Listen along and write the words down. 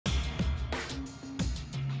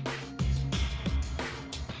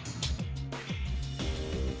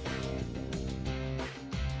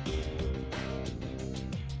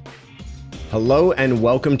Hello and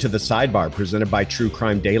welcome to the Sidebar, presented by True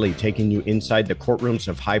Crime Daily, taking you inside the courtrooms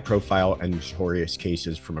of high-profile and notorious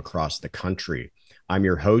cases from across the country. I'm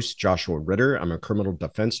your host, Joshua Ritter. I'm a criminal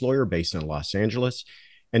defense lawyer based in Los Angeles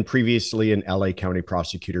and previously an LA County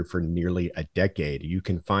prosecutor for nearly a decade. You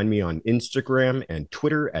can find me on Instagram and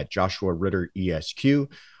Twitter at Joshua Ritter ESQ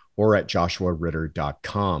or at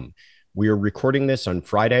joshuaritter.com. We are recording this on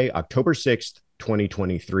Friday, October 6th,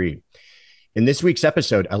 2023. In this week's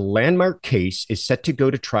episode, a landmark case is set to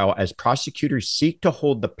go to trial as prosecutors seek to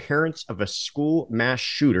hold the parents of a school mass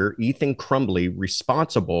shooter, Ethan Crumbley,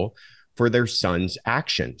 responsible for their son's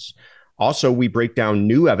actions. Also, we break down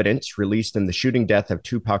new evidence released in the shooting death of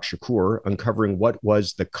Tupac Shakur, uncovering what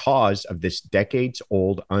was the cause of this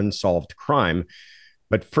decades-old unsolved crime.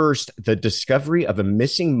 But first, the discovery of a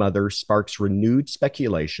missing mother sparks renewed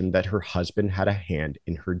speculation that her husband had a hand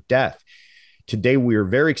in her death. Today, we are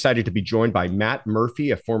very excited to be joined by Matt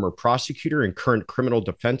Murphy, a former prosecutor and current criminal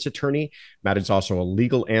defense attorney. Matt is also a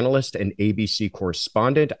legal analyst and ABC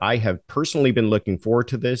correspondent. I have personally been looking forward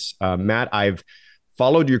to this. Matt, I've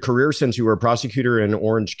followed your career since you were a prosecutor in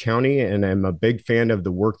Orange County, and I'm a big fan of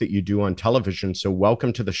the work that you do on television. So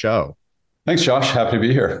welcome to the show. Thanks, Josh. Happy to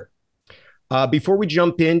be here. Before we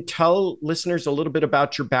jump in, tell listeners a little bit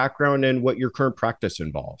about your background and what your current practice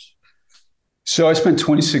involves. So I spent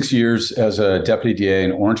 26 years as a deputy DA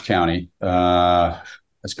in Orange County. I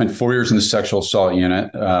spent 4 years in the sexual assault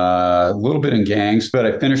unit, a little bit in gangs, but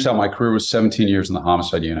I finished out my career with 17 years in the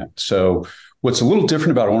homicide unit. So what's a little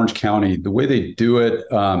different about Orange County, the way they do it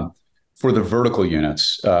for the vertical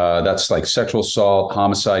units, that's like sexual assault,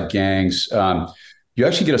 homicide, gangs, you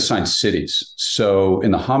actually get assigned cities. So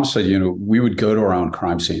in the homicide unit, we would go to our own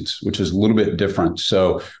crime scenes, which is a little bit different.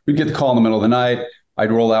 So we'd get the call in the middle of the night.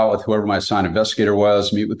 I'd roll out with whoever my assigned investigator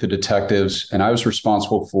was, meet with the detectives, and I was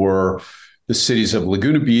responsible for the cities of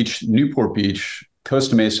Laguna Beach, Newport Beach,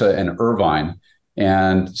 Costa Mesa, and Irvine.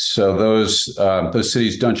 And so those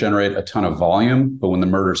cities don't generate a ton of volume, but when the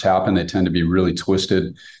murders happen, they tend to be really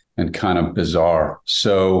twisted and kind of bizarre.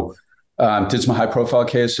 So did some high-profile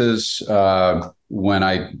cases. When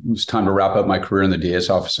it was time to wrap up my career in the DA's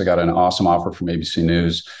office, I got an awesome offer from ABC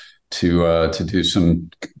News to do some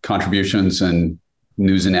contributions and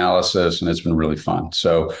news analysis, and it's been really fun.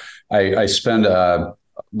 So I spend a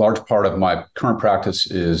large part of my current practice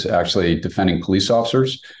is actually defending police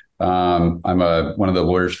officers. I'm one of the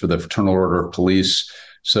lawyers for the Fraternal Order of Police.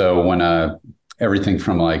 So when everything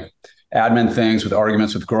from like admin things with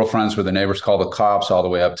arguments with girlfriends where the neighbors call the cops all the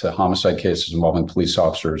way up to homicide cases involving police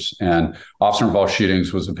officers, and officer-involved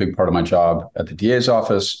shootings was a big part of my job at the DA's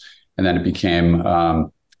office. And then it became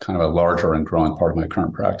kind of a larger and growing part of my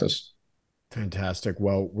current practice. Fantastic.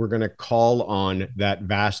 Well, we're going to call on that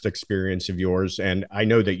vast experience of yours. And I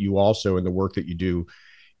know that you also, in the work that you do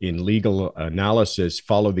in legal analysis,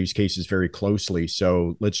 follow these cases very closely.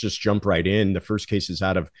 So let's just jump right in. The first case is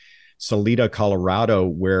out of Salida, Colorado,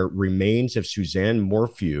 where remains of Suzanne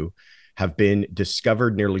Morphew have been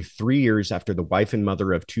discovered nearly 3 years after the wife and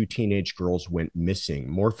mother of two teenage girls went missing.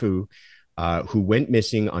 Morphew, who went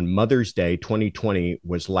missing on Mother's Day 2020,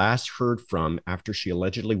 was last heard from after she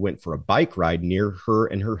allegedly went for a bike ride near her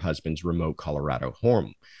and her husband's remote Colorado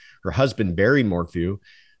home. Her husband, Barry Morphew,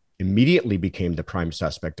 immediately became the prime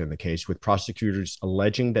suspect in the case, with prosecutors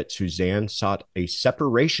alleging that Suzanne sought a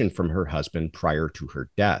separation from her husband prior to her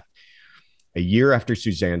death. A year after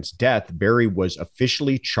Suzanne's death, Barry was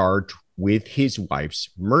officially charged with his wife's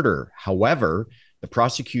murder. However, the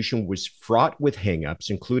prosecution was fraught with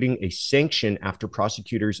hangups, including a sanction after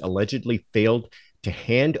prosecutors allegedly failed to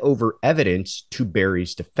hand over evidence to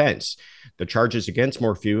Barry's defense. The charges against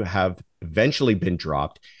Morphew have eventually been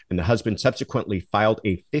dropped, and the husband subsequently filed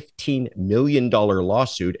a $15 million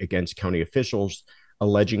lawsuit against county officials,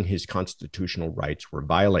 alleging his constitutional rights were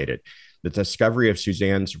violated. The discovery of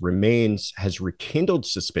Suzanne's remains has rekindled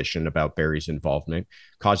suspicion about Barry's involvement,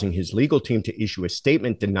 causing his legal team to issue a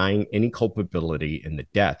statement denying any culpability in the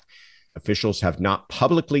death. Officials have not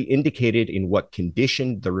publicly indicated in what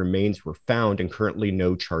condition the remains were found, and currently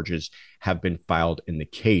no charges have been filed in the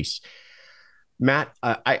case. Matt,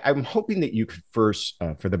 I'm hoping that you could first,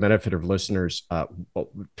 for the benefit of listeners,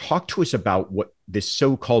 talk to us about what this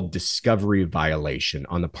so-called discovery violation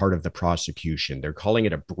on the part of the prosecution. They're calling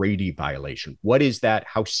it a Brady violation. What is that?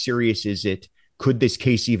 How serious is it? Could this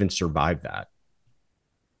case even survive that?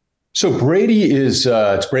 So Brady it's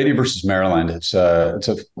Brady versus Maryland. It's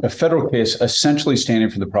a federal case essentially standing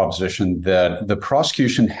for the proposition that the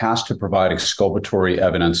prosecution has to provide exculpatory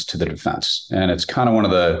evidence to the defense. And it's kind of one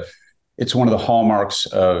of the hallmarks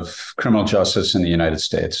of criminal justice in the United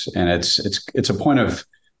States. And it's a point of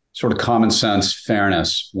sort of common sense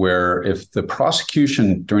fairness, where if the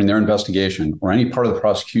prosecution during their investigation or any part of the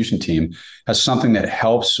prosecution team has something that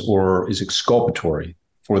helps or is exculpatory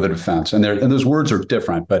for the defense, and those words are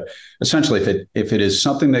different, but essentially if it is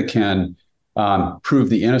something that can prove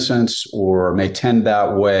the innocence or may tend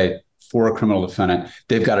that way for a criminal defendant,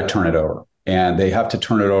 they've got to turn it over. And they have to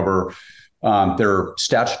turn it over. There are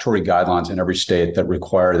statutory guidelines in every state that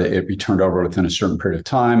require that it be turned over within a certain period of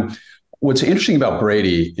time. What's interesting about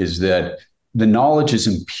Brady is that the knowledge is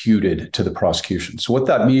imputed to the prosecution. So what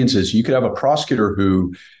that means is you could have a prosecutor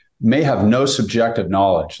who may have no subjective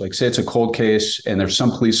knowledge. Like say it's a cold case and there's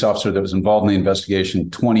some police officer that was involved in the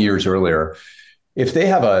investigation 20 years earlier. If they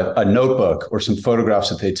have a notebook or some photographs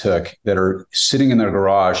that they took that are sitting in their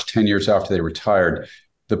garage 10 years after they retired,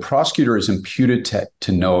 the prosecutor is imputed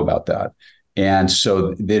to know about that. And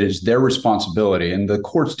so it is their responsibility. And the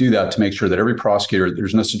courts do that to make sure that every prosecutor,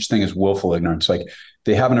 there's no such thing as willful ignorance. Like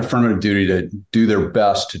they have an affirmative duty to do their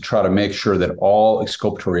best to try to make sure that all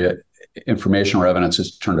exculpatory information or evidence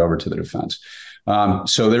is turned over to the defense.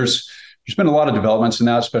 So there's been a lot of developments in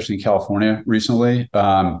that, especially in California recently.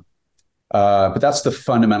 But that's the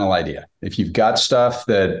fundamental idea. If you've got stuff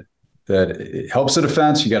that helps the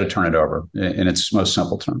defense, you got to turn it over in its most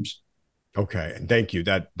simple terms. Okay, and thank you.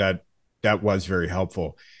 That was very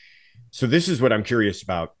helpful. So this is what I'm curious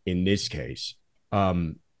about in this case.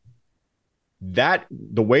 That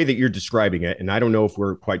the way that you're describing it, and I don't know if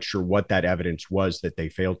we're quite sure what that evidence was that they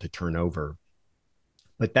failed to turn over,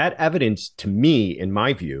 but that evidence, to me, in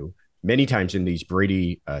my view, many times in these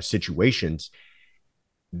Brady situations,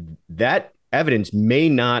 that evidence may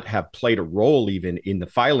not have played a role even in the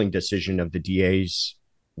filing decision of the DAs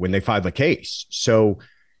when they filed the case. So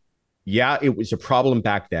yeah, it was a problem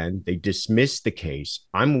back then. They dismissed the case.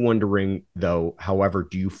 I'm wondering, though, however,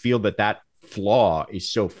 do you feel that that flaw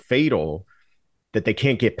is so fatal that they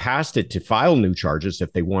can't get past it to file new charges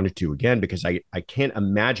if they wanted to again? Because I can't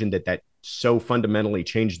imagine that so fundamentally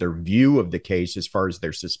changed their view of the case as far as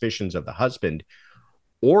their suspicions of the husband.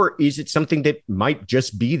 Or is it something that might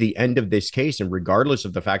just be the end of this case? And regardless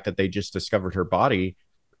of the fact that they just discovered her body,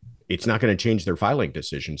 it's not going to change their filing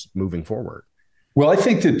decisions moving forward. Well, I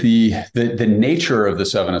think that the nature of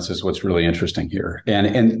this evidence is what's really interesting here.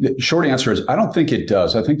 And the short answer is I don't think it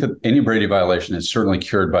does. I think that any Brady violation is certainly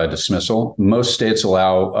cured by a dismissal. Most states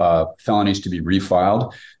allow felonies to be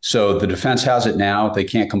refiled. So the defense has it now. They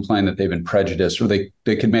can't complain that they've been prejudiced, or they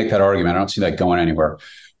could make that argument. I don't see that going anywhere.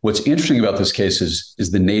 What's interesting about this case is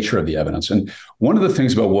the nature of the evidence. And one of the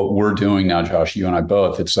things about what we're doing now, Josh, you and I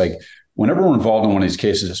both, it's like, whenever we're involved in one of these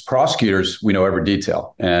cases as prosecutors, we know every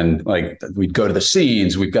detail. And like we'd go to the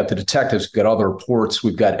scenes, we've got the detectives, we've got all the reports,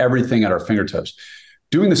 we've got everything at our fingertips.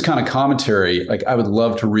 Doing this kind of commentary, like I would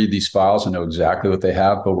love to read these files and know exactly what they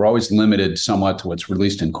have, but we're always limited somewhat to what's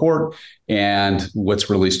released in court and what's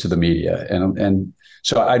released to the media. And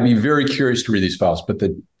so I'd be very curious to read these files, but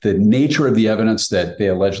the nature of the evidence that they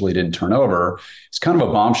allegedly didn't turn over is kind of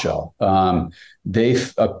a bombshell.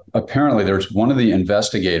 Apparently there's one of the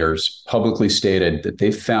investigators publicly stated that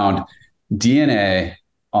they found DNA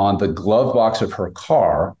on the glove box of her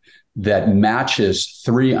car that matches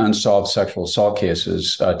 3 unsolved sexual assault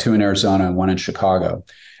cases, 2 in Arizona and 1 in Chicago.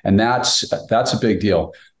 And that's a big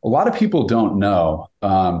deal. A lot of people don't know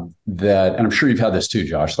that, and I'm sure you've had this too,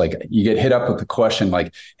 Josh, like you get hit up with the question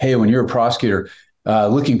like, hey, when you're a prosecutor,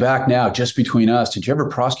 looking back now, just between us, did you ever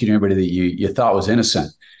prosecute anybody that you thought was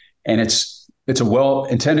innocent? And it's a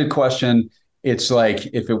well-intended question. It's like,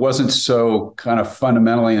 if it wasn't so kind of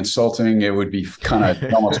fundamentally insulting, it would be kind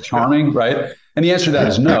of almost charming, right? And the answer to that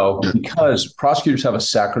is no, because prosecutors have a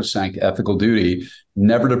sacrosanct ethical duty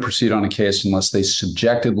never to proceed on a case unless they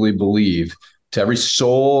subjectively believe to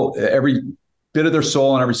every bit of their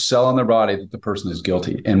soul and every cell in their body that the person is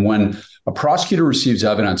guilty. And when a prosecutor receives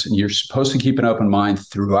evidence, and you're supposed to keep an open mind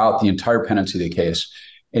throughout the entire pendency of the case,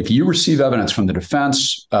 if you receive evidence from the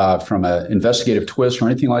defense, from an investigative twist or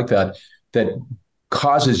anything like that, that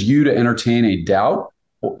causes you to entertain a doubt,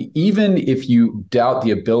 even if you doubt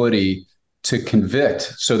the ability to convict.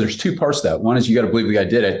 So there's 2 parts to that. One is you got to believe the guy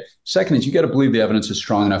did it. Second is you got to believe the evidence is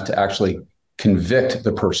strong enough to actually convict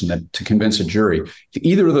the person, to convince a jury. If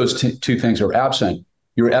either of those 2 things are absent,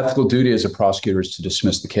 your ethical duty as a prosecutor is to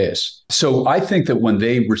dismiss the case. So I think that when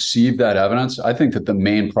they received that evidence, I think that the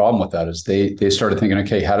main problem with that is they started thinking,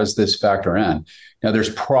 okay, how does this factor in? Now,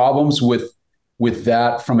 there's problems with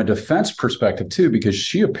that from a defense perspective too, because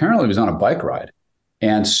she apparently was on a bike ride.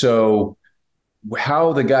 And so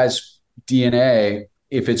how the guy's DNA,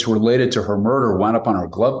 if it's related to her murder, wound up on her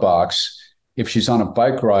glove box, if she's on a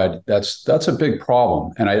bike ride, that's a big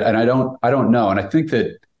problem. And I don't know. And I think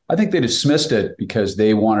that I think they dismissed it because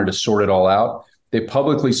they wanted to sort it all out. They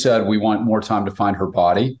publicly said, we want more time to find her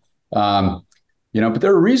body. But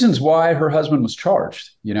there are reasons why her husband was charged.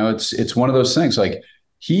 It's one of those things. Like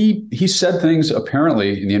he said things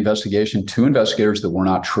apparently in the investigation to investigators that were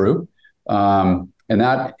not true. And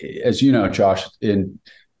that, as you know, Josh, in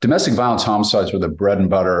domestic violence, homicides are the bread and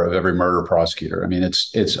butter of every murder prosecutor. I mean,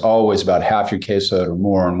 it's always about half your caseload or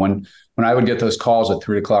more. And when I would get those calls at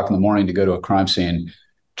 3 o'clock in the morning to go to a crime scene,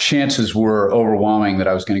 chances were overwhelming that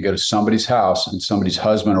I was going to go to somebody's house and somebody's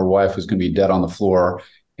husband or wife was going to be dead on the floor.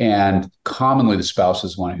 And commonly the spouse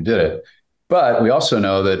is the one who did it. But we also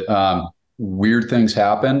know that weird things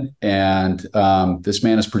happen. And this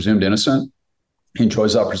man is presumed innocent. He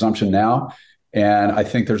enjoys that presumption now. And I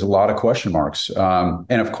think there's a lot of question marks.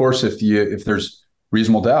 And of course, if there's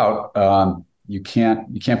reasonable doubt, you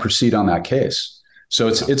can't proceed on that case. So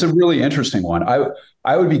it's a really interesting one.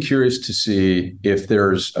 I would be curious to see if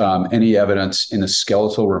there's any evidence in the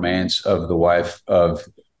skeletal remains of the wife of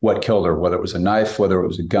what killed her, whether it was a knife, whether it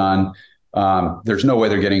was a gun. There's no way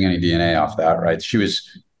they're getting any DNA off that, right? She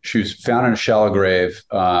was found in a shallow grave,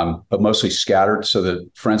 but mostly scattered. So the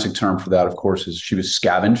forensic term for that, of course, is she was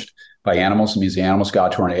scavenged by animals. It means the animals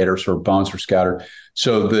got to her and ate her, so her bones were scattered.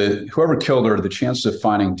 So whoever killed her, the chances of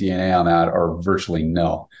finding DNA on that are virtually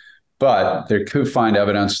nil. But they could find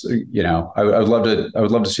evidence. I would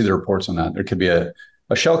love to see the reports on that. There could be a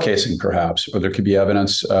shell casing, perhaps, or there could be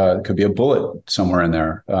evidence. It could be a bullet somewhere in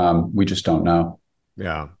there. We just don't know.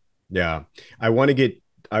 Yeah. I want to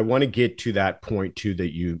get to that point too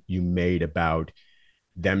that you made about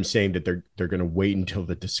them saying that they're going to wait until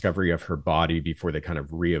the discovery of her body before they kind of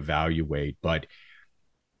reevaluate. But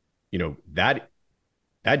that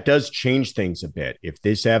does change things a bit. If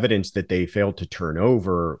this evidence that they failed to turn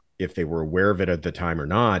over, if they were aware of it at the time or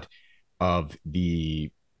not, of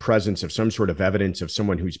the presence of some sort of evidence of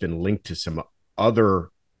someone who's been linked to some other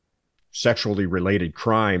sexually related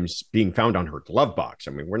crimes being found on her glove box.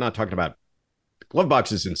 I mean, we're not talking about the glove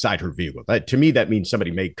box is inside her vehicle. To me, that means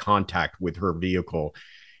somebody made contact with her vehicle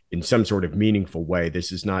in some sort of meaningful way.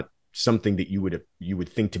 This is not something that you would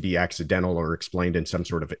think to be accidental or explained in some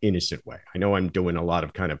sort of innocent way. I know I'm doing a lot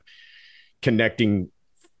of kind of connecting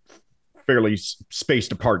fairly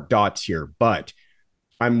spaced apart dots here, but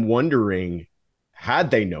I'm wondering,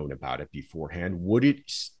 had they known about it beforehand, would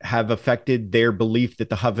it have affected their belief that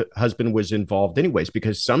the husband was involved anyways?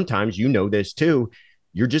 Because sometimes, this too,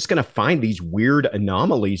 you're just going to find these weird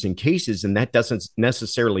anomalies in cases, and that doesn't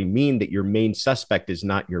necessarily mean that your main suspect is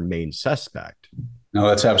not your main suspect. No,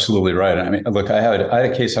 that's absolutely right. I mean, look, I had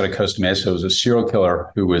a case out of Costa Mesa. It was a serial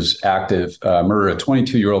killer who was active, murdered a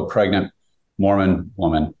 22-year-old pregnant Mormon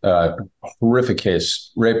woman. Horrific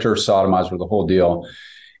case, raped her, sodomized her, the whole deal.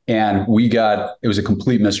 And it was a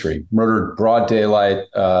complete mystery. Murdered broad daylight,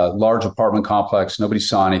 large apartment complex. Nobody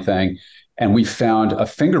saw anything. And we found a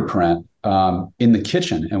fingerprint in the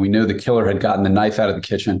kitchen. And we knew the killer had gotten the knife out of the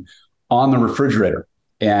kitchen on the refrigerator.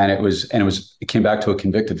 And it came back to a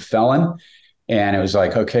convicted felon. And it was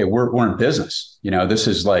like, okay, we're in business. This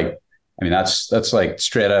is like, I mean, that's like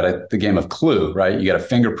straight out of the game of Clue, right? You got a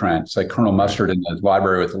fingerprint. It's like Colonel Mustard in the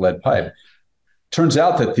library with the lead pipe. Turns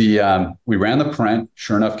out that we ran the print,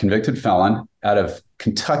 sure enough, convicted felon out of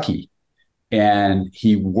Kentucky. And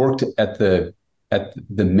he worked at the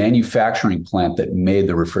manufacturing plant that made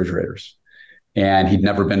the refrigerators. And he'd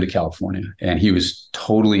never been to California. And he was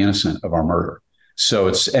totally innocent of our murder.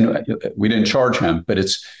 So and we didn't charge him, but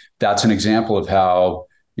that's an example of how,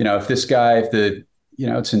 if this guy,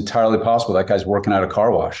 it's entirely possible that guy's working at a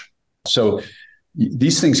car wash. So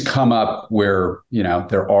these things come up where,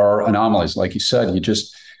 there are anomalies. Like you said,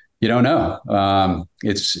 you don't know.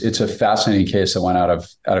 It's a fascinating case that went out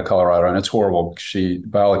of Colorado, and it's horrible.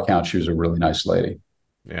 By all accounts, she was a really nice lady.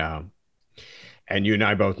 Yeah. And you and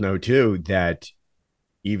I both know too, that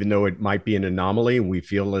even though it might be an anomaly, we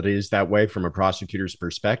feel it is that way from a prosecutor's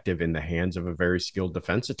perspective, in the hands of a very skilled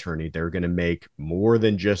defense attorney, they're going to make more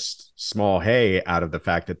than just small hay out of the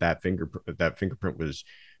fact that fingerprint was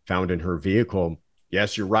found in her vehicle.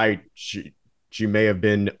 Yes, you're right. She may have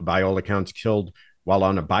been, by all accounts, killed while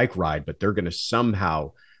on a bike ride, but they're going to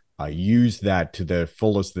somehow use that to the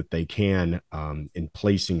fullest that they can in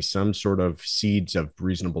placing some sort of seeds of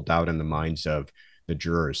reasonable doubt in the minds of the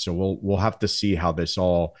jurors. So we'll have to see how this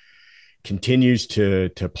all continues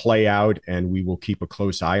to play out, and we will keep a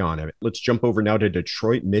close eye on it. Let's jump over now to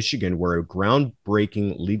Detroit, Michigan, where a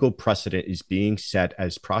groundbreaking legal precedent is being set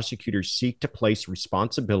as prosecutors seek to place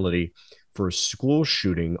responsibility for a school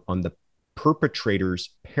shooting on the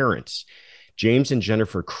perpetrator's parents. James and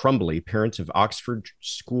Jennifer Crumbley, parents of Oxford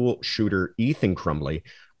school shooter Ethan Crumbley,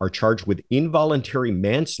 are charged with involuntary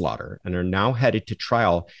manslaughter and are now headed to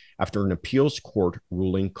trial after an appeals court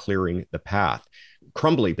ruling clearing the path.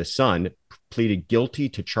 Crumbly, the son, pleaded guilty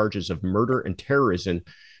to charges of murder and terrorism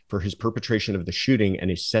for his perpetration of the shooting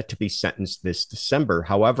and is set to be sentenced this December.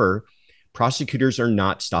 However, prosecutors are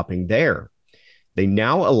not stopping there. They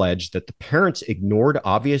now allege that the parents ignored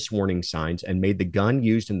obvious warning signs and made the gun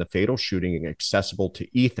used in the fatal shooting accessible to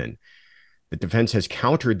Ethan. The defense has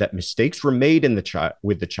countered that mistakes were made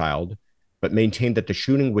with the child, but maintained that the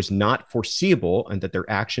shooting was not foreseeable and that their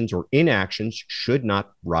actions or inactions should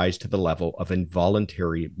not rise to the level of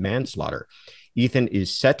involuntary manslaughter. Ethan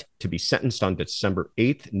is set to be sentenced on December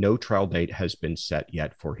 8th. No trial date has been set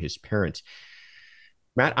yet for his parents.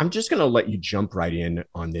 Matt, I'm just going to let you jump right in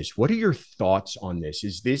on this. What are your thoughts on this?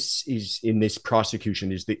 Is in this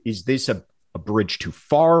prosecution, is this a bridge too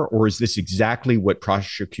far, or is this exactly what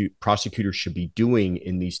prosecutors should be doing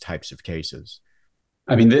in these types of cases?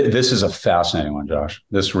 I mean, this is a fascinating one, Josh.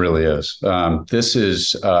 This really is. This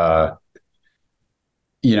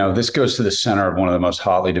goes to the center of one of the most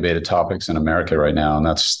hotly debated topics in America right now, and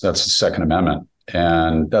that's the Second Amendment.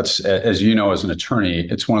 And that's, as you know, as an attorney,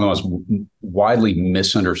 it's one of the most widely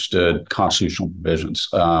misunderstood constitutional provisions.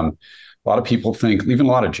 A lot of people think, even a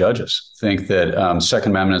lot of judges think that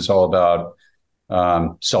Second Amendment is all about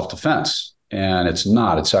self-defense, and it's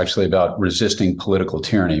not. It's actually about resisting political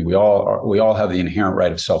tyranny. We all have the inherent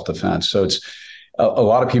right of self-defense. So it's a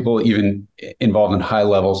lot of people, even involved in high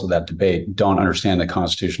levels of that debate, don't understand the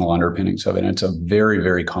constitutional underpinnings of it. And it's a very,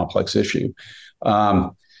 very complex issue.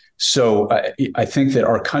 So I think that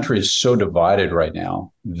our country is so divided right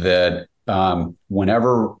now that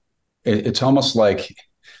whenever it's almost like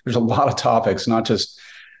there's a lot of topics, not just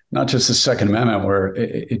the Second Amendment, where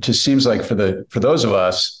it just seems like for those of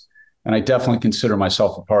us, and I definitely consider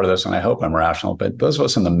myself a part of this, and I hope I'm rational, but those of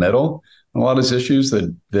us in the middle, on a lot of these issues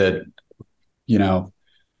that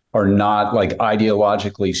are not like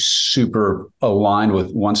ideologically super aligned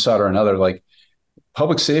with one side or another, like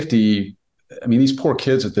public safety. I mean, these poor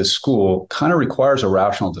kids at this school kind of requires a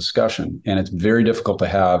rational discussion, and it's very difficult to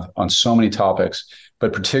have on so many topics,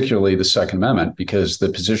 but particularly the Second Amendment, because the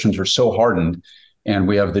positions are so hardened, and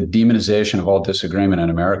we have the demonization of all disagreement in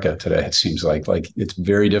America today. It seems like it's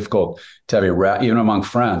very difficult to have even among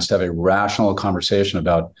friends, to have a rational conversation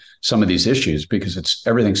about some of these issues because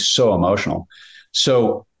everything's so emotional.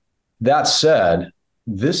 So that said,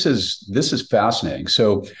 this is fascinating.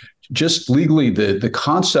 So just legally, the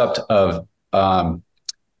concept of an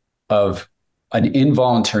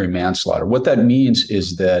involuntary manslaughter. What that means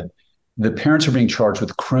is that the parents are being charged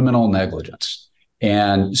with criminal negligence.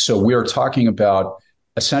 And so we are talking about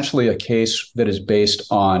essentially a case that is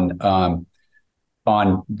based on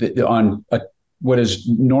what is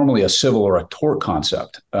normally a civil or a tort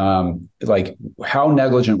concept. Like, how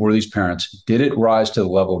negligent were these parents? Did it rise to the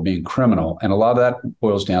level of being criminal? And a lot of that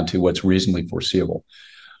boils down to what's reasonably foreseeable.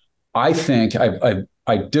 I think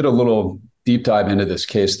I did a little deep dive into this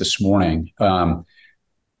case this morning.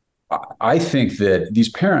 I think that these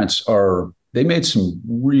parents they made some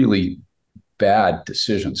really bad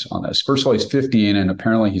decisions on this. First of all, he's 15 and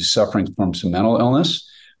apparently he's suffering from some mental illness.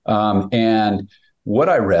 And what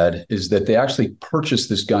I read is that they actually purchased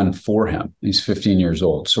this gun for him. He's 15 years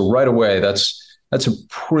old. So right away, that's a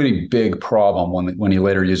pretty big problem when he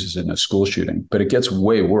later uses it in a school shooting. But it gets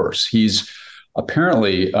way worse. He's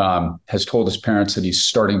apparently has told his parents that he's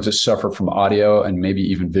starting to suffer from audio and maybe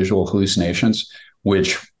even visual hallucinations,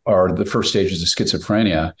 which are the first stages of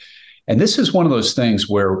schizophrenia. And this is one of those things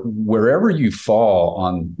where wherever you fall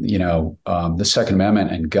on, the Second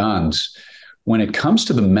Amendment and guns, when it comes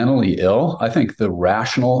to the mentally ill, I think the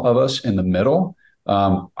rational of us in the middle,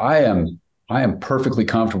 I am perfectly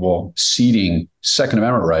comfortable ceding Second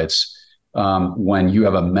Amendment rights when you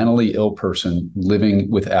have a mentally ill person living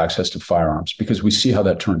with access to firearms, because we see how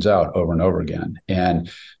that turns out over and over again. And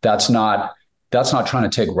that's not trying to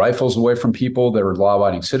take rifles away from people that are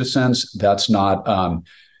law-abiding citizens. That's not,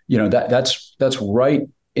 that's right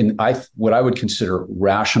in what I would consider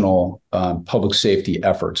rational public safety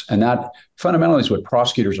efforts. And that fundamentally is what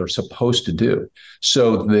prosecutors are supposed to do.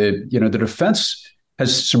 So the defense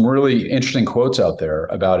has some really interesting quotes out there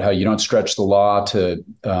about how you don't stretch the law to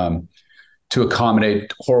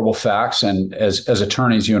accommodate horrible facts. And as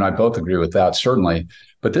attorneys, you and I both agree with that, certainly.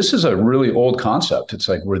 But this is a really old concept. It's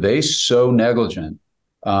like, were they so negligent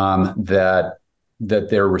that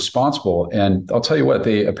they're responsible? And I'll tell you what,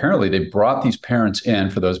 they brought these parents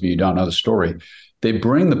in. For those of you who don't know the story, they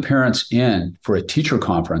bring the parents in for a teacher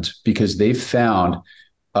conference because they found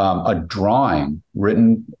a drawing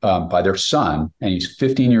written by their son, and he's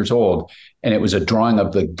 15 years old. And it was a drawing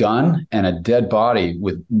of the gun and a dead body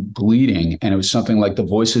with bleeding. And it was something like, "The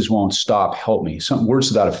voices won't stop, help me," some words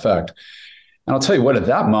to that effect. And I'll tell you what, at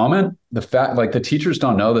that moment, the fact, like, the teachers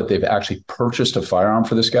don't know that they've actually purchased a firearm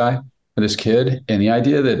for this guy, for this kid. And the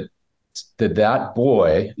idea that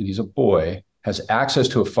boy, and he's a boy, has access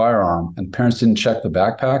to a firearm, and parents didn't check the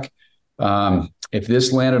backpack. If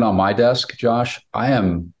this landed on my desk, Josh,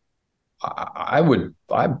 I'm kind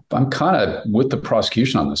of with the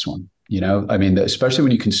prosecution on this one. I mean, especially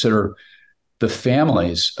when you consider the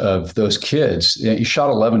families of those kids. He shot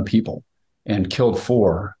 11 people and killed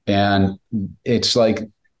 4. And it's like,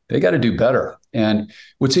 they got to do better. And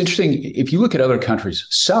what's interesting, if you look at other countries,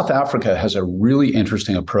 South Africa has a really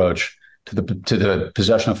interesting approach to the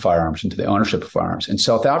possession of firearms and to the ownership of firearms. In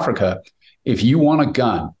South Africa, if you want a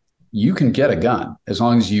gun, you can get a gun as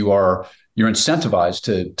long as you're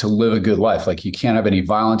incentivized to live a good life. Like, you can't have any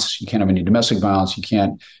violence, you can't have any domestic violence, you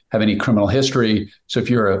can't have any criminal history. So if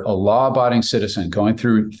you're a law-abiding citizen going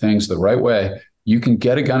through things the right way, you can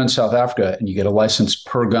get a gun in South Africa, and you get a license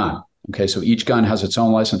per gun. Okay, so each gun has its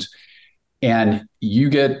own license, and you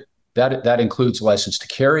get that includes a license to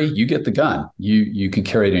carry. You get the gun. You can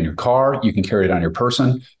carry it in your car. You can carry it on your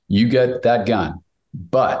person. You get that gun,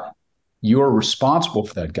 but you are responsible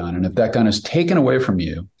for that gun. And if that gun is taken away from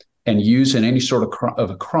you and used in any sort of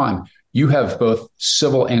a crime, you have both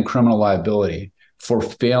civil and criminal liability for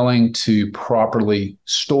failing to properly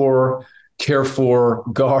store, care for,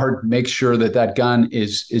 guard, make sure that that gun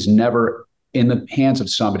is never in the hands of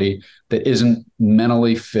somebody that isn't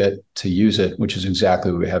mentally fit to use it, which is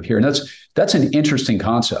exactly what we have here. And that's an interesting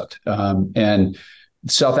concept. And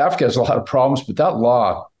South Africa has a lot of problems, but that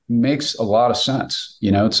law makes a lot of sense.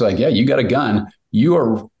 It's like, yeah, you got a gun, you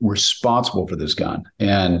are responsible for this gun.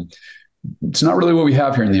 And it's not really what we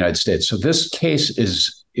have here in the United States. So this case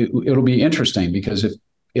it'll be interesting, because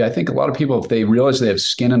I think a lot of people, if they realize they have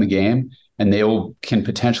skin in the game and can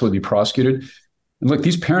potentially be prosecuted. And look,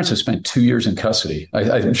 these parents have spent 2 years in custody.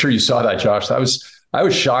 I'm sure you saw that, Josh. I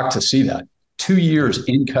was shocked to see that. 2 years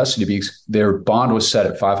in custody because their bond was set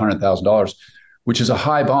at $500,000, which is a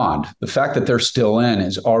high bond. The fact that they're still in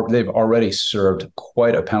they've already served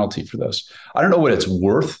quite a penalty for this. I don't know what it's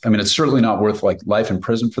worth. I mean, it's certainly not worth like life in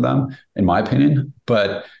prison for them, in my opinion.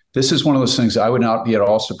 But this is one of those things I would not be at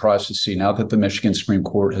all surprised to see, now that the Michigan Supreme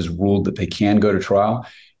Court has ruled that they can go to trial,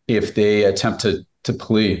 if they attempt to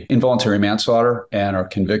plea involuntary manslaughter and are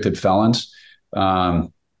convicted felons.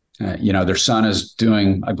 Their son is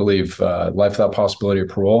doing, I believe, life without possibility of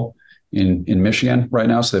parole in Michigan right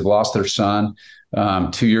now. So they've lost their son,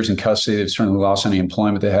 2 years in custody. They've certainly lost any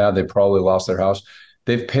employment they had. They probably lost their house.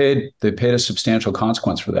 They've paid a substantial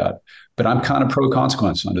consequence for that. But I'm kind of pro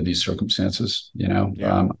consequence under these circumstances. Yeah.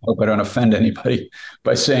 I hope I don't offend anybody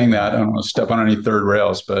by saying that. I don't want to step on any third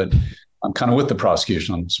rails, but I'm kind of with the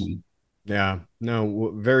prosecution on this one. Yeah,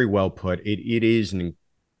 no, very well put. It is a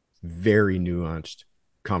very nuanced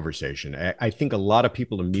conversation. I think a lot of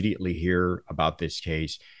people immediately hear about this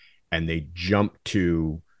case and they jump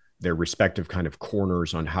to their respective kind of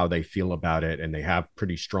corners on how they feel about it, and they have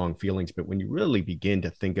pretty strong feelings. But when you really begin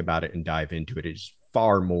to think about it and dive into it, it's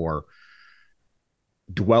far more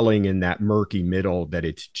dwelling in that murky middle, that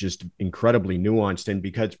it's just incredibly nuanced. And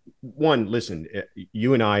because, one, listen,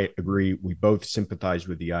 you and I agree, we both sympathize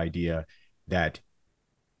with the idea that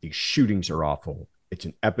these shootings are awful. It's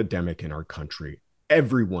an epidemic in our country.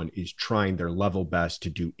 Everyone is trying their level best to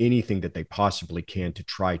do anything that they possibly can to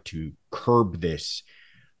try to curb this,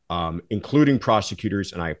 including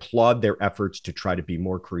prosecutors. And I applaud their efforts to try to be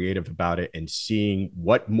more creative about it and seeing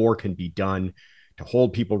what more can be done to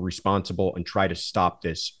hold people responsible and try to stop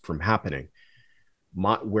this from happening.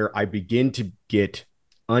 Where I begin to get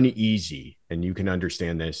uneasy, and you can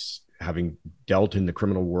understand this, having dealt in the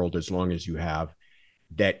criminal world as long as you have,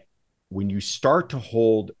 that when you start to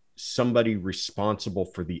hold somebody responsible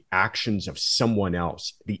for the actions of someone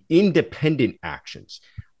else, the independent actions,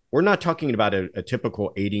 we're not talking about a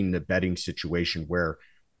typical aiding and abetting situation where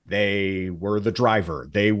they were the driver,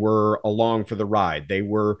 they were along for the ride, they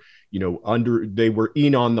were, they were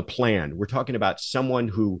in on the plan. We're talking about someone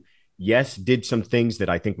who, yes, did some things that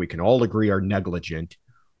I think we can all agree are negligent,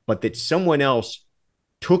 but that someone else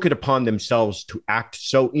took it upon themselves to act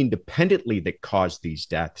so independently that caused these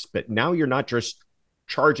deaths. But now you're not just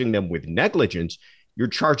charging them with negligence, you're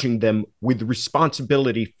charging them with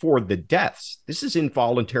responsibility for the deaths. This is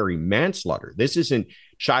involuntary manslaughter. This isn't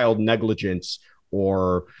child negligence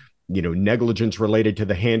or, negligence related to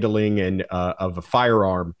the handling and of a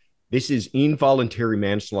firearm. This is involuntary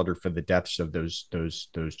manslaughter for the deaths of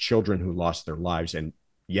those children who lost their lives. And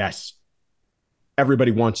Yes,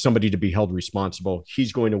 everybody wants somebody to be held responsible.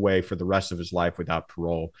 He's going away for the rest of his life without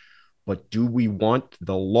parole. But do we want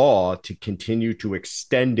the law to continue to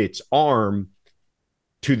extend its arm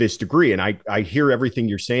to this degree? And I hear everything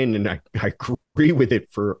you're saying, and I agree with it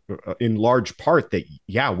for in large part that,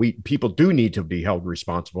 yeah, people do need to be held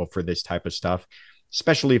responsible for this type of stuff,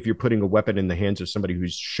 especially if you're putting a weapon in the hands of somebody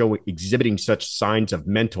who's exhibiting such signs of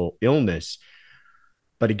mental illness.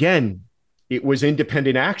 But again, it was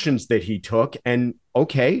independent actions that he took. And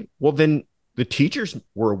okay, well, then the teachers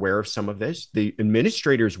were aware of some of this. The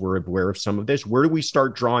administrators were aware of some of this. Where do we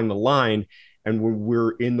start drawing the line? And when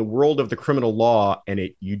we're in the world of the criminal law and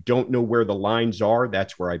you don't know where the lines are,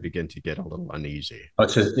 that's where I begin to get a little uneasy.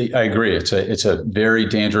 I agree. It's a very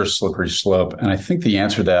dangerous, slippery slope. And I think the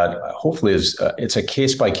answer to that hopefully is it's a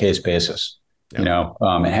case-by-case basis. Yeah.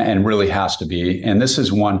 And really has to be. And this is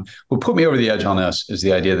what put me over the edge on this is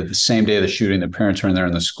the idea that the same day of the shooting, the parents are in there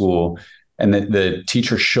in the school and the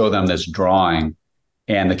teachers show them this drawing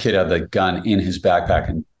and the kid had the gun in his backpack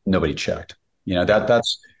and nobody checked.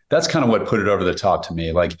 That's kind of what put it over the top to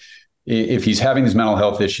me. Like if he's having these mental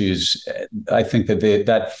health issues, I think that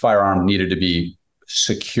that firearm needed to be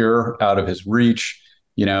secure out of his reach,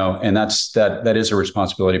 and that is a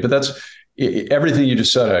responsibility. But that's everything you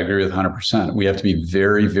just said. I agree with 100%. We have to be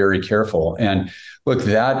very, very careful. And look,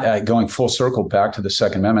 that going full circle back to the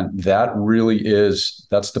Second Amendment,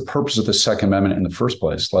 that's the purpose of the Second Amendment in the first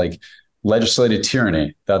place. Like legislative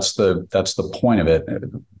tyranny, that's the point of it.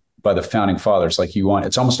 By the founding fathers,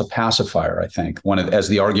 it's almost a pacifier, I think, as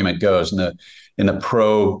the argument goes in the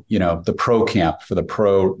pro camp for the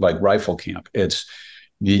pro rifle camp. It's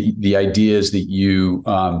the idea is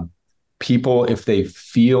that people, if they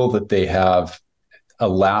feel that they have a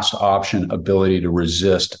last option ability to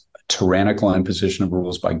resist tyrannical imposition of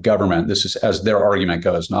rules by government, this is as their argument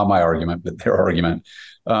goes, not my argument, but their argument,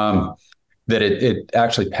 that it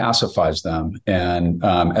actually pacifies them, and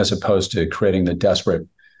as opposed to creating the desperate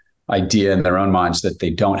idea in their own minds that they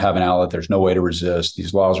don't have an outlet, there's no way to resist,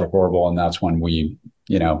 these laws are horrible, and that's when we,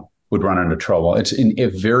 would run into trouble. It's a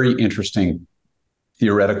very interesting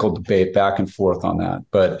theoretical debate back and forth on that.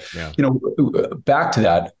 But, back to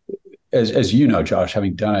that, as you know, Josh,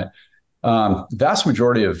 having done it, vast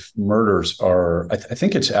majority of murders are, I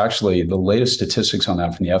think it's actually the latest statistics on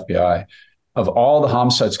that from the FBI, of all the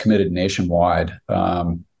homicides committed nationwide,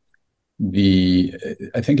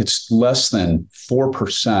 I think it's less than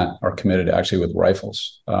 4% are committed actually with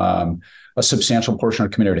rifles. A substantial portion are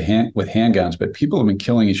committed with handguns, but people have been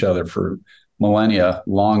killing each other for millennia,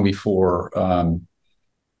 long before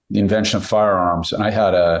the invention of firearms. And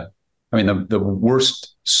the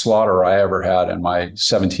worst slaughter I ever had in my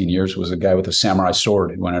 17 years was a guy with a samurai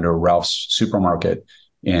sword who went into a Ralph's supermarket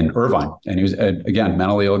in Irvine. And he was, again,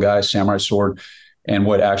 mentally ill guy, samurai sword. And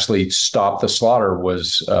what actually stopped the slaughter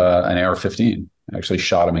was an AR-15. Actually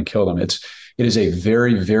shot him and killed him. It is a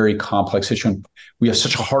very, very complex issue. And we have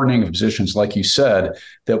such a hardening of positions, like you said,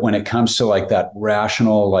 that when it comes to that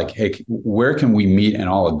rational, hey, where can we meet and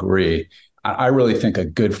all agree? I really think a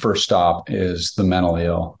good first stop is the mentally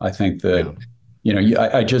ill. I think that,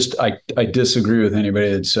 I disagree with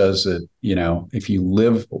anybody that says that, if you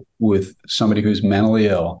live with somebody who's mentally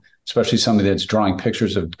ill, especially somebody that's drawing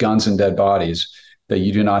pictures of guns and dead bodies, that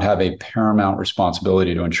you do not have a paramount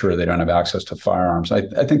responsibility to ensure they don't have access to firearms.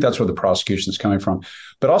 I think that's where the prosecution is coming from.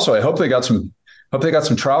 But also, I hope they got some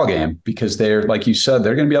trial game, because they're, like you said,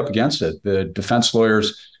 they're going to be up against it. The defense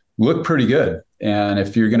lawyers look pretty good. And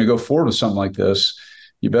if you're going to go forward with something like this,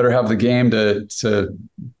 you better have the game to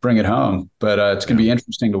bring it home. But it's going to be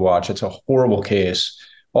interesting to watch. It's a horrible case.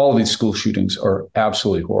 All of these school shootings are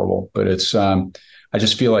absolutely horrible. But it's I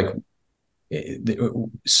just feel like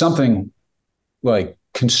something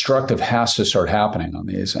constructive has to start happening on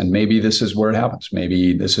these. And maybe this is where it happens.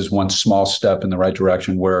 Maybe this is one small step in the right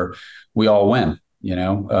direction where we all win,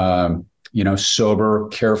 sober,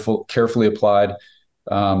 carefully applied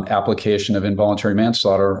application of involuntary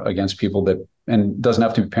manslaughter against people and doesn't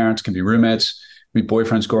have to be parents, can be roommates, can be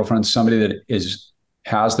boyfriends, girlfriends, somebody that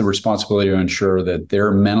has the responsibility to ensure that their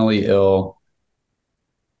mentally ill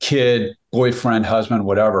kid, boyfriend, husband,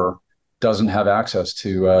 whatever, doesn't have access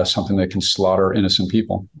to something that can slaughter innocent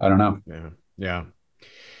people. I don't know. Yeah.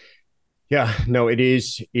 No, it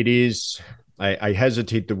is. I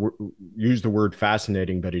hesitate to use the word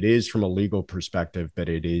fascinating, but it is from a legal perspective. But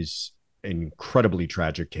it is an incredibly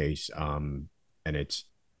tragic case, and it's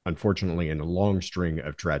unfortunately in a long string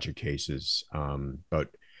of tragic cases. But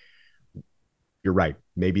You're right.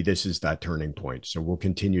 Maybe this is that turning point. So we'll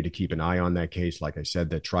continue to keep an eye on that case. Like I said,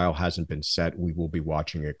 the trial hasn't been set. We will be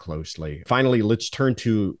watching it closely. Finally, let's turn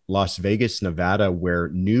to Las Vegas, Nevada, where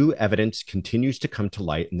new evidence continues to come to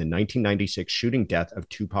light in the 1996 shooting death of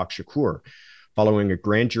Tupac Shakur, following a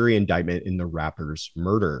grand jury indictment in the rapper's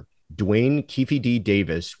murder. Dwayne Keefe D.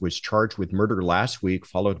 Davis was charged with murder last week,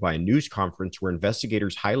 followed by a news conference where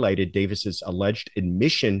investigators highlighted Davis's alleged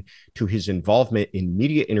admission to his involvement in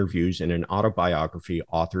media interviews in an autobiography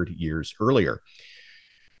authored years earlier.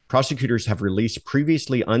 Prosecutors have released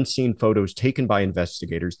previously unseen photos taken by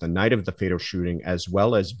investigators the night of the fatal shooting, as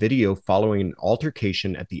well as video following an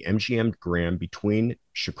altercation at the MGM Grand between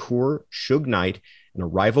Shakur, Suge Knight, and a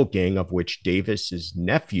rival gang of which Davis's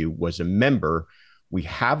nephew was a member. We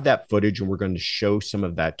have that footage and we're going to show some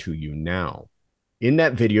of that to you now. In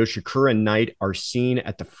that video, Shakur and Knight are seen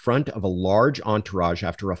at the front of a large entourage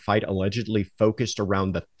after a fight allegedly focused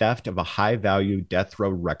around the theft of a high-value Death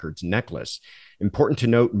Row Records necklace. Important to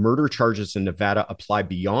note, murder charges in Nevada apply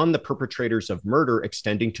beyond the perpetrators of murder,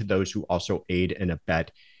 extending to those who also aid and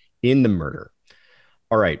abet in the murder.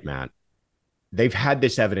 All right, Matt. They've had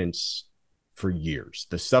this evidence for years.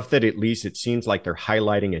 The stuff that at least it seems like they're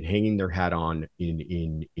highlighting and hanging their hat on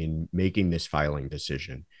in making this filing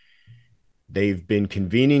decision. They've been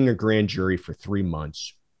convening a grand jury for 3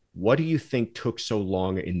 months. What do you think took so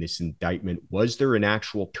long in this indictment? Was there an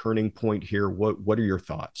actual turning point here? What are your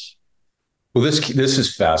thoughts? Well, this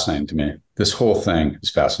is fascinating to me. This whole thing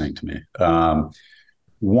is fascinating to me.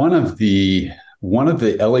 One of the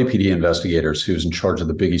LAPD investigators who was in charge of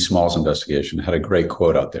the Biggie Smalls investigation had a great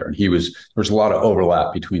quote out there, and there's a lot of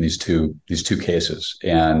overlap between these two cases.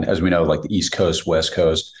 And as we know, like the East Coast, West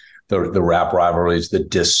Coast, the rap rivalries, the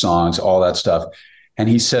diss songs, all that stuff. And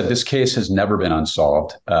he said this case has never been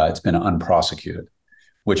unsolved. It's been unprosecuted,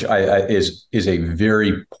 which is a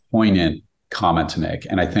very poignant comment to make.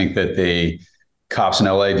 And I think that cops in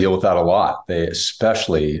LA deal with that a lot. They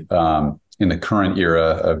especially in the current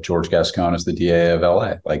era of George Gascon as the DA of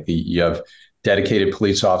LA. You have dedicated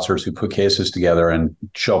police officers who put cases together and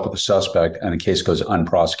show up with a suspect, and the case goes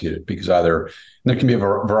unprosecuted because either there can be a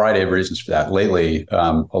variety of reasons for that. Lately,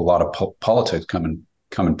 a lot of politics come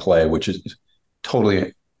in play, which is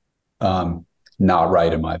totally not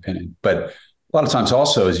right in my opinion. But a lot of times,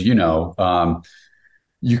 also, as you know,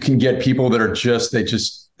 you can get people that are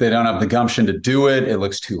they don't have the gumption to do it. It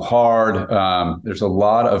looks too hard.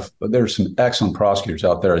 There's some excellent prosecutors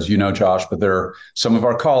out there, as you know, Josh, but there are some of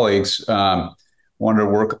our colleagues want to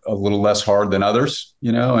work a little less hard than others,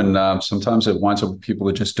 and sometimes it winds up with people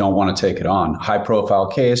that just don't want to take it on. High profile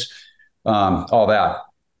case, all that.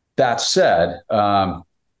 That said,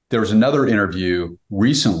 there was another interview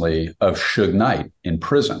recently of Suge Knight in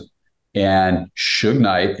prison. And Suge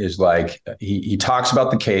Knight is like, he talks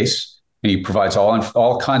about the case and he provides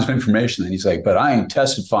all kinds of information. And he's like, but I ain't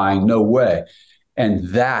testifying, no way. And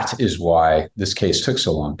that is why this case took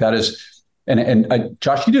so long. That is,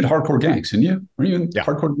 Josh, you did hardcore gangs, didn't you? Were you in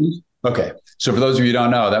hardcore gangs? Okay. So for those of you who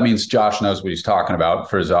don't know, that means Josh knows what he's talking about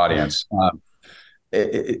for his audience.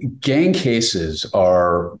 Gang cases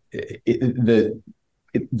are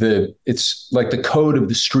it's like the code of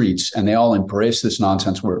the streets, and they all embrace this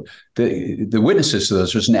nonsense where the witnesses to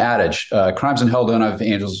those, there's an adage, crimes in hell don't have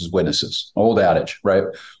angels as witnesses, old adage, right?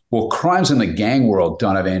 Well, crimes in the gang world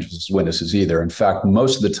don't have angels as witnesses either. In fact,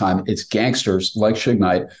 most of the time it's gangsters like Suge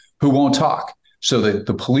Knight who won't talk. So that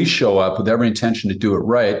the police show up with every intention to do it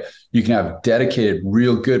right. You can have dedicated,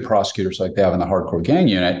 real good prosecutors like they have in the hardcore gang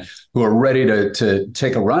unit who are ready to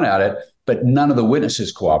take a run at it, but none of the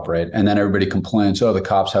witnesses cooperate. And then everybody complains, oh, the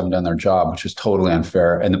cops haven't done their job, which is totally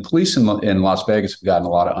unfair. And the police in Las Vegas have gotten a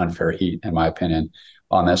lot of unfair heat, in my opinion,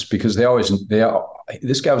 on this, because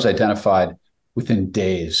this guy was identified within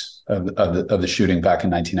days of the shooting back in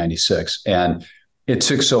 1996. And it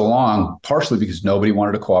took so long, partially because nobody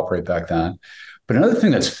wanted to cooperate back then. But another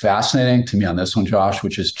thing that's fascinating to me on this one, Josh,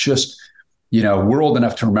 which is just, we're old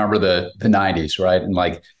enough to remember the 90s, right? And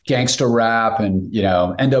like gangster rap and,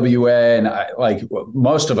 NWA. And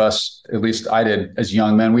most of us, at least I did as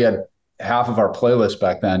young men, we had half of our playlists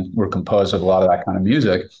back then were composed of a lot of that kind of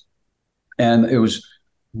music. And it was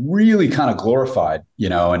really kind of glorified,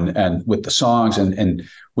 and with the songs and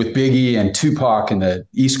with Biggie and Tupac and the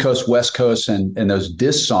East Coast, West Coast, and those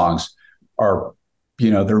diss songs are,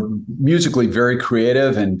 they're musically very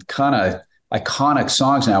creative and kind of iconic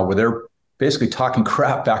songs now where they're basically talking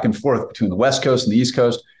crap back and forth between the West Coast and the East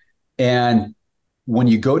Coast. And when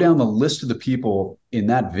you go down the list of the people in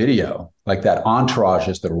that video, like that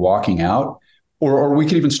entourages that are walking out, or we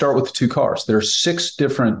could even start with the two cars. There are 6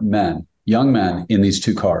 different men, young men in these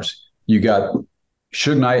 2 cars. You got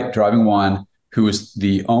Suge Knight driving one, who is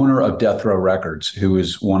the owner of Death Row Records, who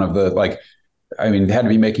is one of the, like, I mean, they had to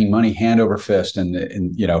be making money hand over fist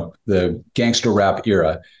in you know, the gangster rap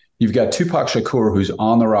era. You've got Tupac Shakur, who's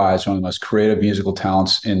on the rise, one of the most creative musical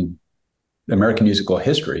talents in American musical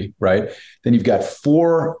history, right? Then you've got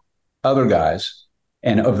four other guys.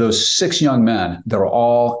 And of those six young men, they're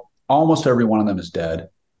all, almost every one of them is dead.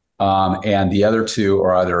 And the other two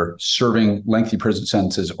are either serving lengthy prison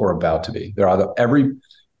sentences or about to be. They're either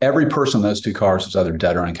every person in those two cars is either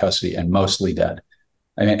dead or in custody, and mostly dead.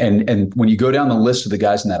 And when you go down the list of the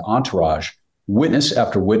guys in that entourage, witness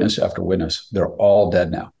after witness after witness, they're all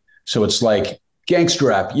dead now. So it's like gangster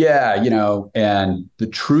rap, yeah, you know. And the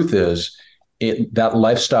truth is, that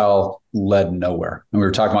lifestyle led nowhere. And we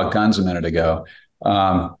were talking about guns a minute ago.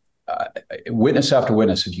 Witness after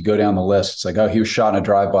witness, if you go down the list, it's like, oh, he was shot in a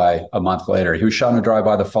drive-by a month later. He was shot in a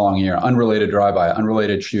drive-by the following year, unrelated drive-by,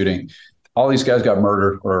 unrelated shooting. All these guys got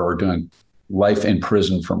murdered or are doing life in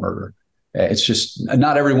prison for murder. It's just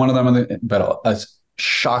not every one of them, but a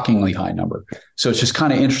shockingly high number. So it's just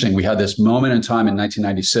kind of interesting. We had this moment in time in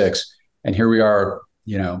 1996, and here we are,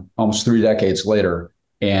 you know, almost 3 decades later,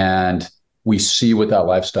 and we see what that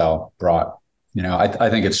lifestyle brought. You know, I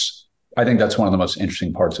think that's one of the most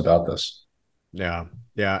interesting parts about this. Yeah.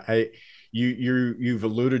 You've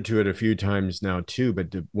alluded to it a few times now too,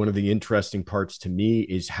 but one of the interesting parts to me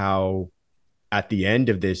is how at the end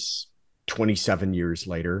of this 27 years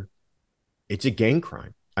later, it's a gang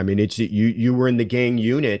crime. I mean, it's you were in the gang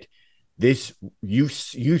unit. You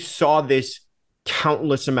saw this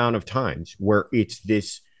countless amount of times where it's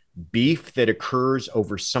this beef that occurs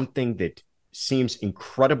over something that seems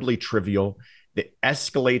incredibly trivial, that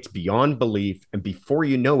escalates beyond belief, and before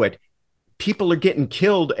you know it, people are getting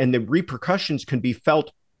killed, and the repercussions can be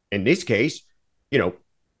felt, in this case, you know,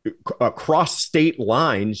 across state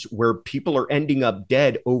lines, where people are ending up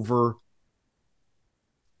dead over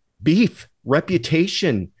beef,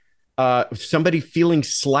 reputation, somebody feeling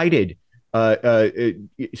slighted,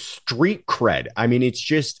 street cred. I mean, it's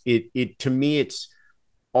just, it to me, it's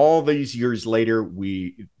all these years later,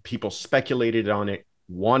 people speculated on it,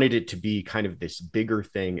 wanted it to be kind of this bigger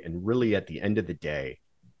thing. And really at the end of the day,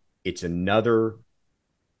 it's another,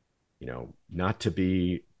 you know, not to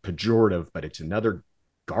be pejorative, but it's another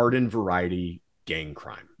garden variety gang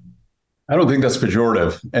crime. I don't think that's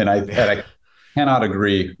pejorative. And I cannot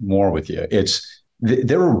agree more with you.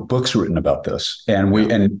 There were books written about this,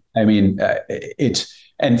 and it's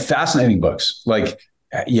fascinating books. Like,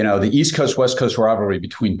 you know, the East Coast, West Coast rivalry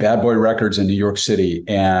between Bad Boy Records in New York City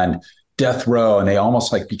and Death Row, and they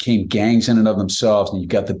almost like became gangs in and of themselves. And you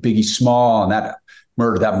got the Biggie Small and that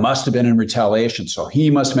murder that must have been in retaliation. So he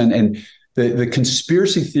must have been. And the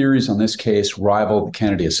conspiracy theories on this case rival the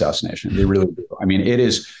Kennedy assassination. They really do. I mean, it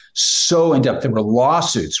is so in depth. There were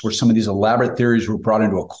lawsuits where some of these elaborate theories were brought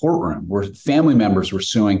into a courtroom where family members were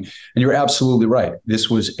suing. And you're absolutely right. This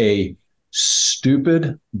was a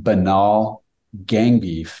stupid, banal gang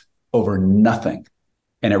beef over nothing.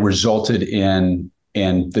 And it resulted in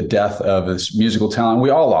the death of this musical talent.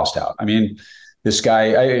 We all lost out. I mean, this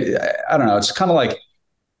guy, I don't know. It's kind of like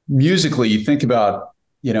musically, you think about,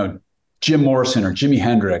 you know, Jim Morrison or Jimi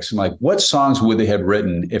Hendrix, and like, what songs would they have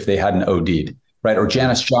written if they hadn't OD'd, right? Or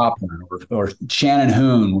Janis Joplin or Shannon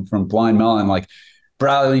Hoon from Blind Melon, like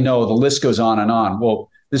Bradley Noel, the list goes on and on.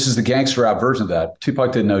 Well, this is the gangster rap version of that.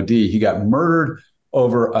 Tupac didn't OD. He got murdered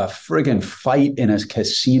over a friggin' fight in a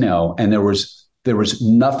casino, and there was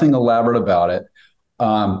nothing elaborate about it.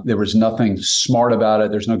 There was nothing smart about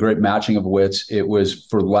it. There's no great matching of wits. It was,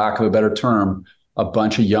 for lack of a better term, a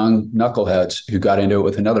bunch of young knuckleheads who got into it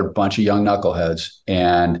with another bunch of young knuckleheads,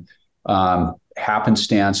 and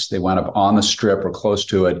happenstance, they wound up on the strip or close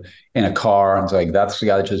to it in a car. And it's like, that's the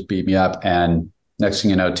guy that just beat me up. And next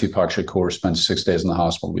thing you know, Tupac Shakur spends 6 days in the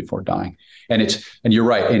hospital before dying. And you're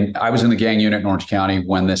right. And I was in the gang unit in Orange County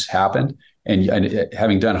when this happened. And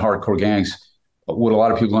having done hardcore gangs, what a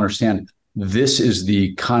lot of people understand, this is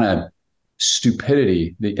the kind of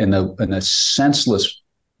stupidity and the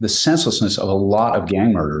senselessness of a lot of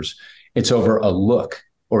gang murders. It's over a look,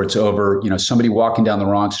 or it's over, you know, somebody walking down the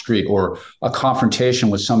wrong street, or a confrontation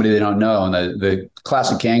with somebody they don't know. And the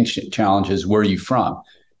classic gang challenge is, where are you from?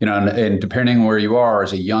 You know, and depending on where you are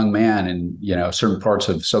as a young man in, you know, certain parts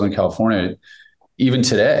of Southern California, even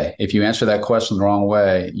today, if you answer that question the wrong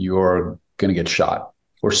way, you're going to get shot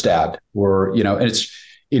or stabbed, or, you know, and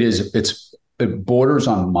it borders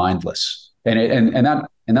on mindless. And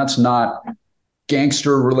that's not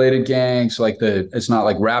gangster related gangs. It's not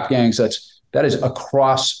like rap gangs. That is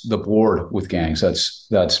across the board with gangs.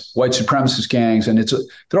 That's white supremacist gangs. And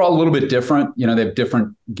they're all a little bit different. You know, they have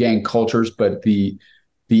different gang cultures, but the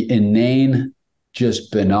inane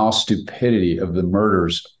just banal stupidity of the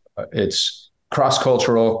murders. It's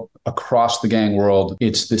cross-cultural across the gang world.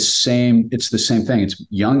 It's the same thing. It's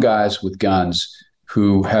young guys with guns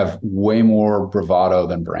who have way more bravado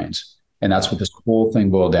than brains. And that's what this whole thing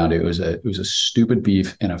boiled down to. It was a stupid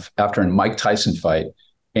beef after a Mike Tyson fight.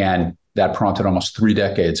 And that prompted almost 3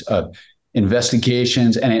 decades of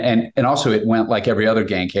investigations. And also it went like every other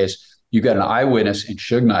gang case. You got an eyewitness in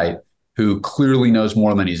Suge Knight who clearly knows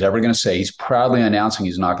more than he's ever going to say. He's proudly announcing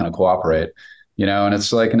he's not going to cooperate, and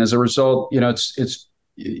it's like, and as a result, I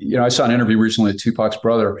saw an interview recently with Tupac's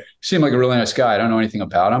brother. He seemed like a really nice guy. I don't know anything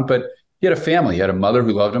about him, but he had a family. He had a mother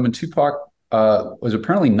who loved him, and Tupac was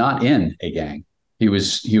apparently not in a gang. He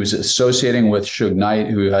was associating with Suge Knight,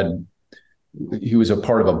 he was a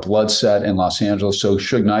part of a blood set in Los Angeles. So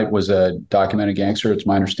Suge Knight was a documented gangster, it's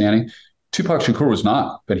my understanding. Tupac Shakur was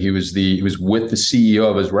not, but he was with the CEO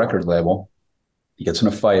of his record label. He gets in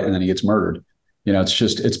a fight and then he gets murdered.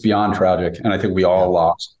 It's beyond tragic. And I think we all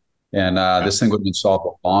lost. And this thing would have been solved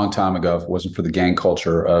a long time ago if it wasn't for the gang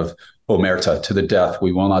culture of omerta, to the death.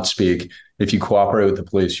 We will not speak. If you cooperate with the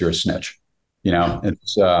police, you're a snitch.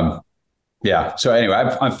 It's yeah. So anyway,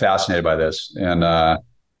 I'm fascinated by this, and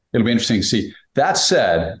it'll be interesting to see. That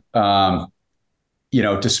said,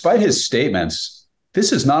 despite his statements,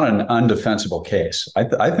 this is not an undefensible case.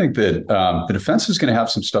 I think that the defense is going to have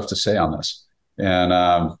some stuff to say on this, and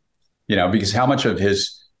because how much of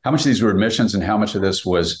these were admissions and how much of this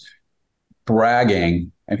was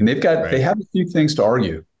bragging. I mean, they have a few things to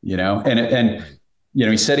argue, and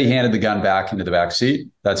he said he handed the gun back into the back seat.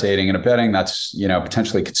 That's aiding and abetting. That's,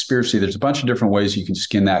 potentially conspiracy. There's a bunch of different ways you can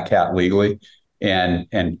skin that cat legally and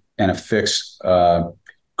affix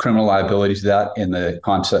criminal liability to that in the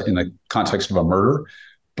context of a murder.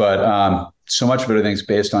 But so much of it, I think, is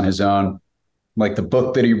based on his own, like the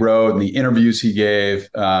book that he wrote and the interviews he gave,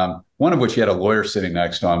 one of which he had a lawyer sitting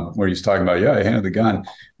next to him where he's talking about, yeah, I handed the gun,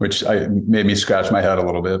 which made me scratch my head a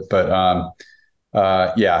little bit. But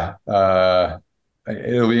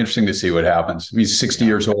it'll be interesting to see what happens. He's 60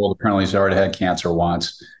 years old. Apparently he's already had cancer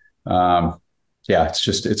once.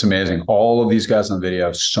 It's amazing. All of these guys on the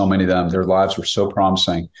video, so many of them, their lives were so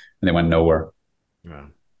promising and they went nowhere.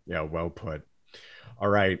 Yeah. Well put. All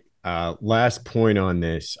right. Last point on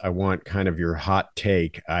this. I want kind of your hot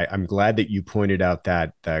take. I'm glad that you pointed out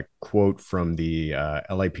that quote from the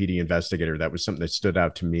LAPD investigator. That was something that stood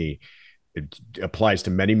out to me. It applies to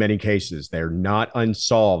many, many cases. They're not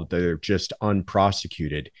unsolved. They're just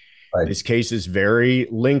unprosecuted. Right. This case is very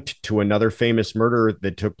linked to another famous murder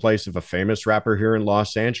that took place of a famous rapper here in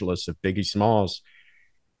Los Angeles, of Biggie Smalls.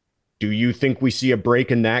 Do you think we see a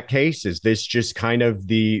break in that case? Is this just kind of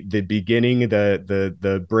the beginning,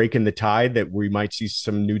 the break in the tide, that we might see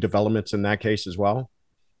some new developments in that case as well?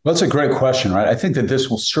 Well, that's a great question, right? I think that this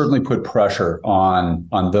will certainly put pressure on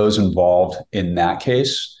those involved in that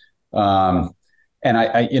case. And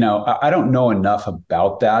I don't know enough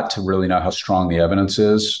about that to really know how strong the evidence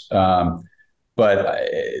is. But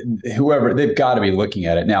whoever, they've got to be looking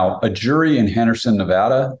at it. Now, a jury in Henderson,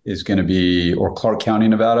 Nevada is going to be, or Clark County,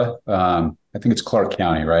 Nevada. I think it's Clark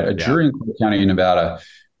County, right? A jury in Clark County, Nevada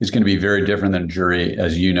is going to be very different than a jury,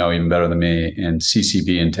 as you know, even better than me, in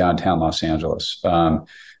CCB in downtown Los Angeles.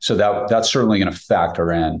 So that's certainly going to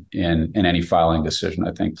factor in any filing decision,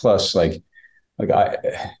 I think. Plus, I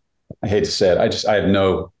hate to say it, I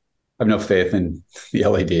have no faith in the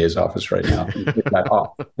LADA's office right now. They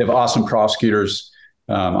have awesome prosecutors.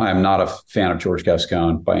 I am not a fan of George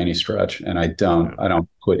Gascon by any stretch, and I don't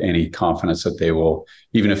put any confidence that they will,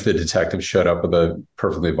 even if the detective showed up with a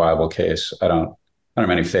perfectly viable case, I don't have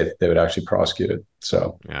any faith that they would actually prosecute it.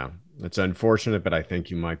 So yeah, it's unfortunate, but I think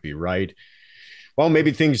you might be right. Well,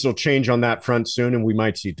 maybe things will change on that front soon, and we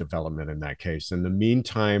might see development in that case. In the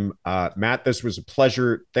meantime, Matt, this was a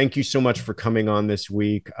pleasure. Thank you so much for coming on this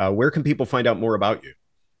week. Where can people find out more about you?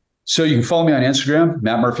 So you can follow me on Instagram,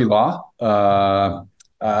 Matt Murphy Law.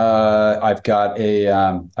 I've got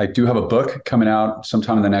I do have a book coming out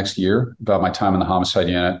sometime in the next year about my time in the homicide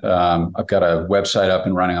unit. I've got a website up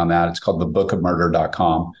and running on that. It's called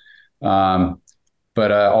thebookofmurder.com. But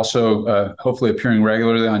also hopefully appearing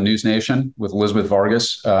regularly on News Nation with Elizabeth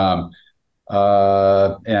Vargas and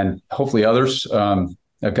hopefully others.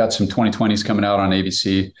 I've got some 2020s coming out on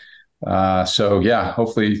ABC. So yeah,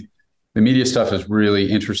 hopefully the media stuff is really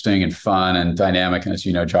interesting and fun and dynamic. And as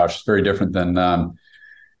you know, Josh, it's very different than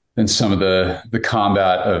some of the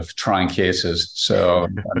combat of trying cases. So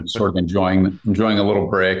I'm sort of enjoying a little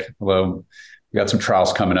break, although we got some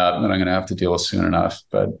trials coming up that I'm going to have to deal with soon enough.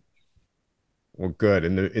 But well, good.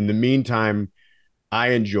 In the meantime, I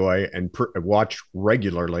enjoy and watch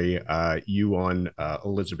regularly you on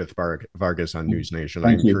Elizabeth Vargas on News Nation. I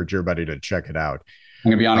Thank you. encourage everybody to check it out.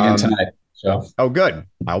 I'm gonna be on again tonight. So. Oh, good.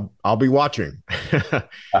 I'll be watching.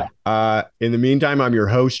 In the meantime, I'm your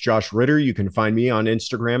host, Josh Ritter. You can find me on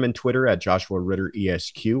Instagram and Twitter at Joshua Ritter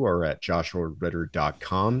ESQ or at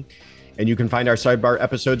joshuaritter.com. And you can find our Sidebar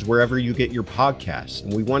episodes wherever you get your podcasts.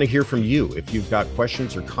 And we want to hear from you. If you've got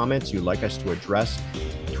questions or comments you'd like us to address,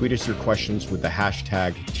 tweet us your questions with the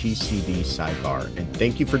hashtag TCD Sidebar. And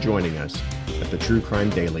thank you for joining us at the True Crime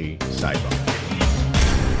Daily Sidebar.